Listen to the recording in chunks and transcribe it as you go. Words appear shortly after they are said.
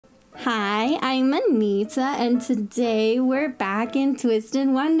Hi, I'm Anita, and today we're back in Twisted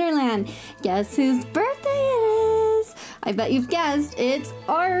Wonderland. Guess whose birthday it is? I bet you've guessed, it's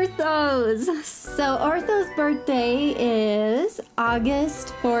Ortho's. So Ortho's birthday is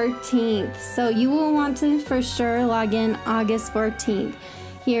August 14th. So you will want to for sure log in August 14th.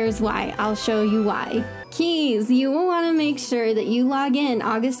 Here's why. I'll show you why. Keys, you will want to make sure that you log in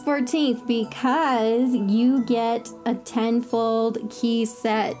August 14th because you get a TenFold key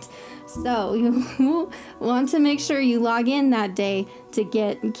set. So you want to make sure you log in that day to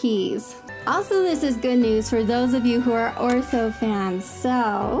get keys. Also, this is good news for those of you who are Ortho fans.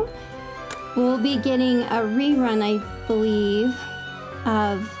 So we'll be getting a rerun, I believe,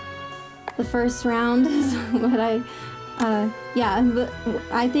 of the first round is what I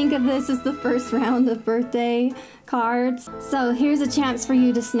think of this as the first round of birthday cards. So here's a chance for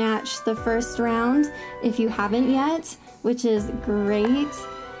you to snatch the first round if you haven't yet, which is great.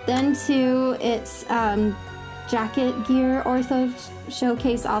 Then too, it's jacket gear Ortho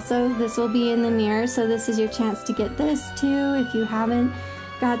showcase also. This will be in the mirror, so this is your chance to get this too if you haven't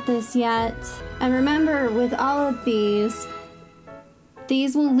got this yet. And remember, with all of these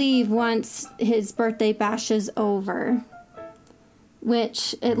will leave once his birthday bash is over,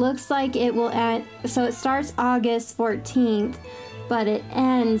 which it looks like it will end. So it starts August 14th, but it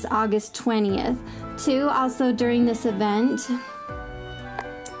ends August 20th. Too, also during this event,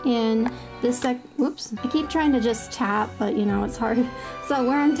 in this whoops, I keep trying to just tap, but you know, it's hard. So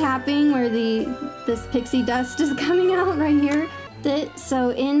where I'm tapping, where this pixie dust is coming out right here. So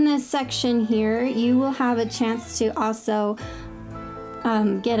in this section here, you will have a chance to also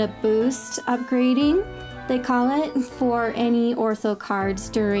get a boost upgrading, they call it, for any Ortho cards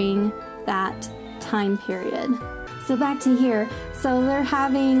during that time period. So back to here. So they're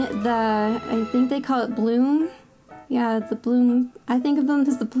having I think they call it Bloom. Yeah, the Bloom. I think of them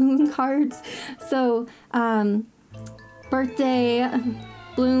as the Bloom cards. So birthday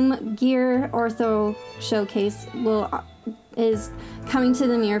Bloom Gear Ortho Showcase is coming to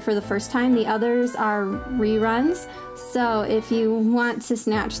the mirror for the first time. The others are reruns. So if you want to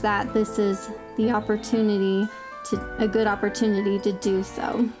snatch that, this is the opportunity a good opportunity to do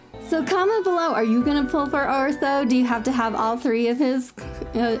so. So comment below, are you gonna pull for Ortho? Do you have to have all three of his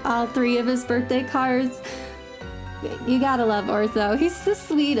birthday cards? You gotta love Ortho. He's the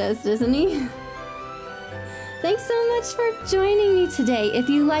sweetest, isn't he? Thanks so much for joining me today. If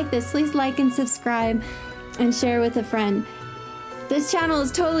you like this, please like and subscribe and share with a friend. This channel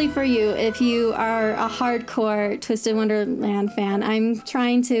is totally for you if you are a hardcore Twisted Wonderland fan. I'm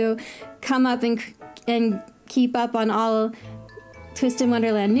trying to come up and keep up on all Twisted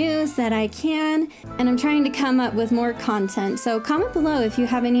Wonderland news that I can, and I'm trying to come up with more content. So comment below if you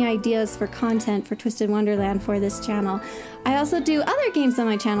have any ideas for content for Twisted Wonderland for this channel. I also do other games on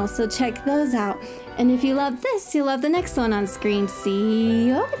my channel, so check those out. And if you love this, you'll love the next one on screen. See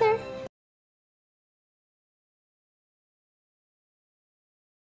you over there.